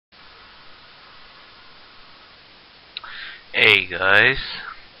Hey guys,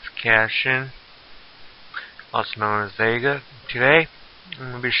 it's Cashin, also known as Vega. Today,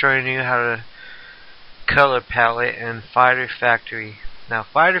 I'm going to be showing you how to color palette in Fighter Factory. Now,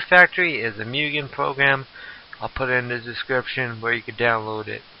 Fighter Factory is a Mugen program. I'll put it in the description where you can download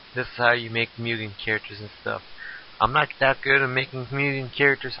it. This is how you make Mugen characters and stuff. I'm not that good at making Mugen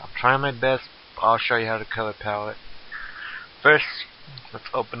characters. I'm trying my best, but I'll show you how to color palette. First, let's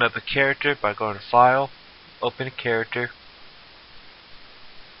open up a character by going to File, Open a Character.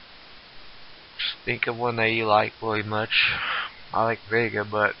 Think of one that you like really much. I like Vega,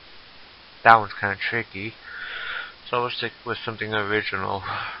 but that one's kind of tricky. So we'll stick with something original.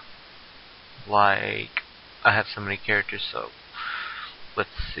 Like, I have so many characters, so let's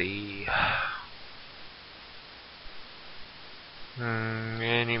see.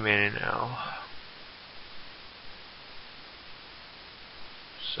 Any minute now.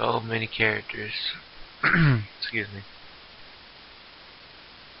 So many characters. Excuse me.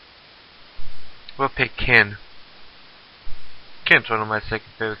 We'll pick Ken. Ken's one of my second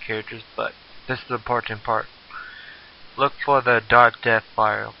favorite characters, but this is the important part. Look for the .def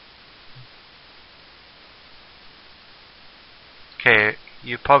file. Okay,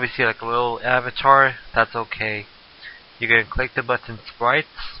 you probably see like a little avatar. That's okay. You're going to click the button Sprites.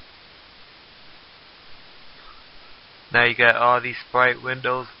 Now you got all these sprite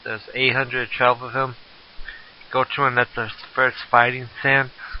windows. There's 812 of them. Go to one that's the first fighting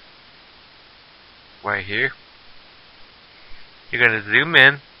stance. Right here. You're going to zoom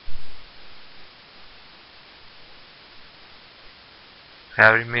in.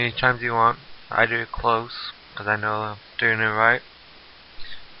 Have it many times you want. I do it close because I know I'm doing it right.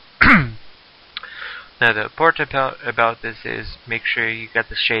 Now the important part about this is make sure you got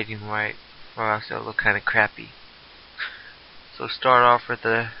the shading right, or else it'll look kind of crappy. So start off with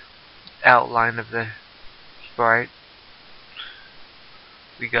the outline of the sprite.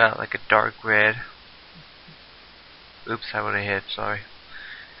 We got like a dark red. Oops, I went ahead, sorry.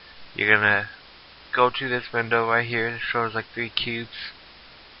 You're gonna go to this window right here. It shows like 3 cubes.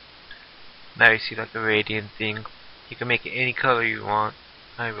 Now you see like a radiant thing. You can make it any color you want.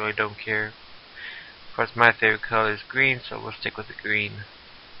 I really don't care. Of course, my favorite color is green, so we'll stick with the green.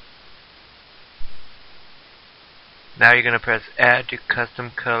 Now you're gonna press Add to Custom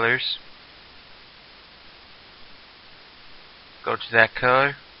Colors. Go to that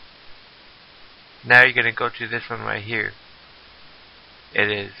color. Now you're gonna go to this one right here. It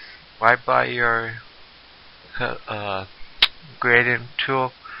is right by your gradient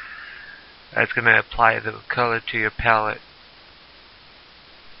tool. That's gonna apply the color to your palette.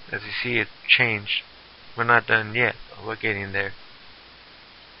 As you see, it's changed. We're not done yet, but we're getting there.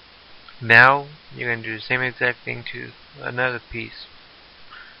 Now you're gonna do the same exact thing to another piece.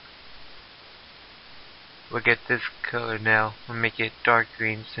 We'll get this color now. We'll make it dark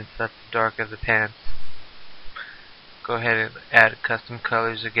green since that's the dark of the pants. Go ahead and add custom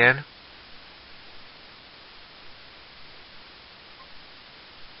colors again.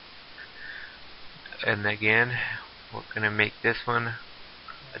 And again, we're going to make this one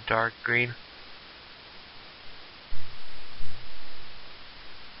a dark green.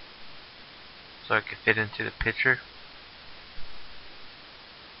 So it can fit into the picture.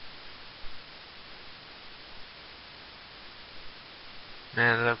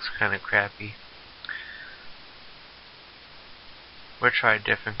 Man, it looks kind of crappy. We'll try a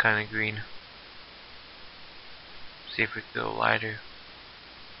different kind of green. See if we can go lighter.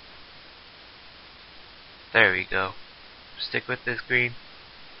 There we go. Stick with this green.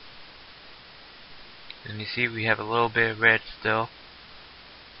 And you see we have a little bit of red still.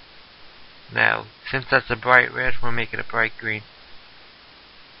 Now, since that's a bright red, we'll make it a bright green.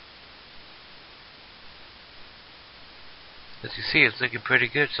 As you see, it's looking pretty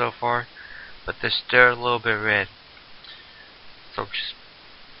good so far, but there's still a little bit red. So just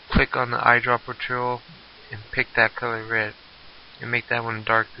click on the eyedropper tool and pick that color red and make that one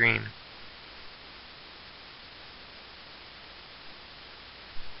dark green.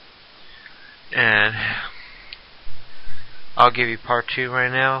 And I'll give you part 2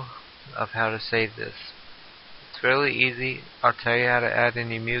 right now of how to save this. It's really easy. I'll tell you how to add in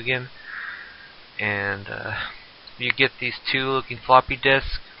your Mugen, and you get these 2 looking floppy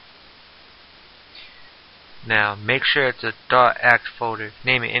disks. Now make sure it's a .act folder.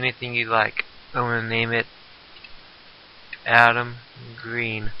 Name it anything you like. I'm going to name it Adam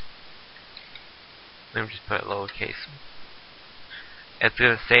Green. Let me just put it lowercase. It's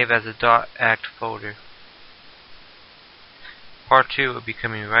going to save as a .act folder. Part 2 will be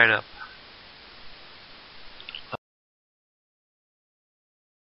coming right up.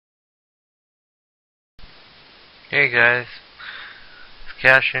 Hey guys, it's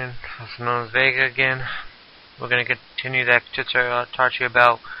Cashin, also known as Vega again. We're going to continue that tutorial I taught you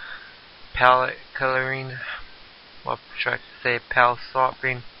about palette coloring, or try to say palette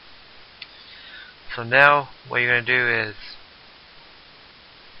swapping. So now what you're going to do is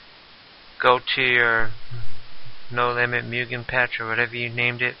go to your No Limit Mugen patch or whatever you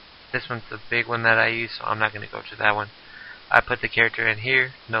named it. This one's the big one that I use, so I'm not going to go to that one. I put the character in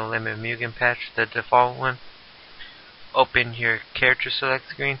here, No Limit Mugen patch, the default one. Open your character select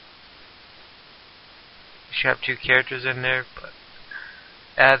screen. You should have two characters in there, but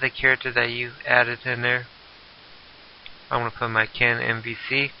add the character that you added in there. I'm going to put my Ken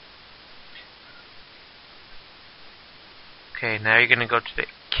MVC. Okay, now you're going to go to the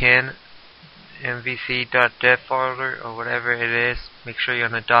Ken MVC.dev folder or whatever it is. Make sure you're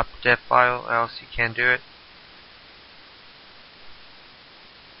on the .dev file or else you can't do it.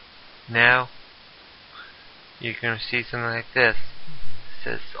 Now you're going to see something like this. It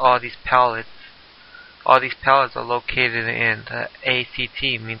says all these palettes are located in the ACT,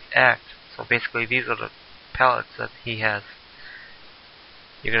 means act. So basically these are the palettes that he has.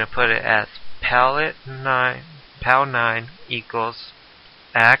 You're going to put it as pal9 equals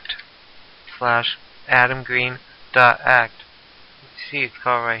act / adamgreen.act. You see it's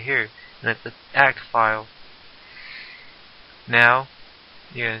called right here, and it's the act file. Now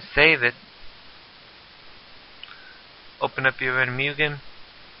you're going to save it. Open up your Mugen.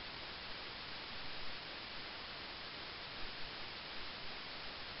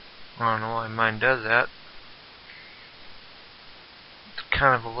 I don't know why mine does that. It's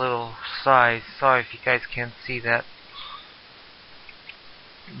kind of a little size. Sorry if you guys can't see that.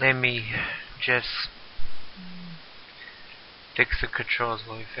 Let me just fix the controls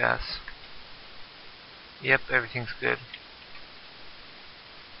really fast. Yep, everything's good.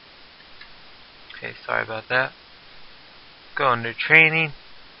 Okay, sorry about that. Go under training.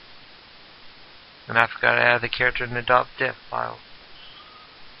 And I forgot to add the character in the .dev file.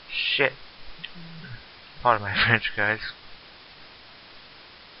 Shit. Pardon my French, guys.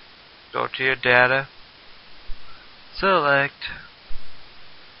 Go to your data. Select.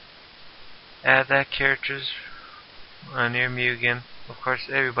 Add that characters on your Mugen. Of course,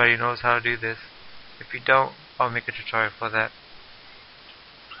 everybody knows how to do this. If you don't, I'll make a tutorial for that.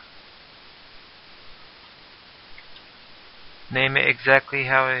 Name it exactly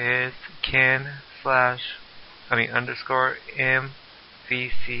how it is. Ken _MVC.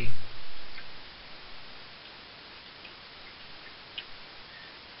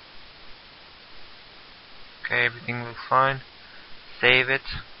 Okay, everything looks fine. Save it.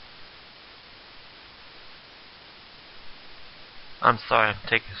 I'm sorry I'm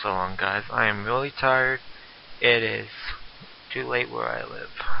taking so long, guys. I am really tired. It is too late where I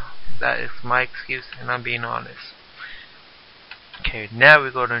live. That is my excuse, and I'm being honest. Okay, now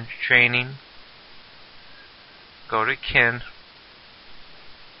we go to training. Go to Ken.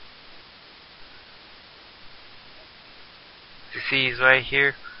 You see he's right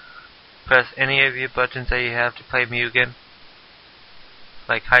here. Press any of your buttons that you have to play Mugen,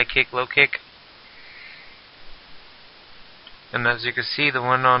 like high kick, low kick. And as you can see, the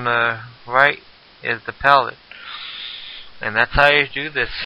one on the right is the palette. And that's how you do this.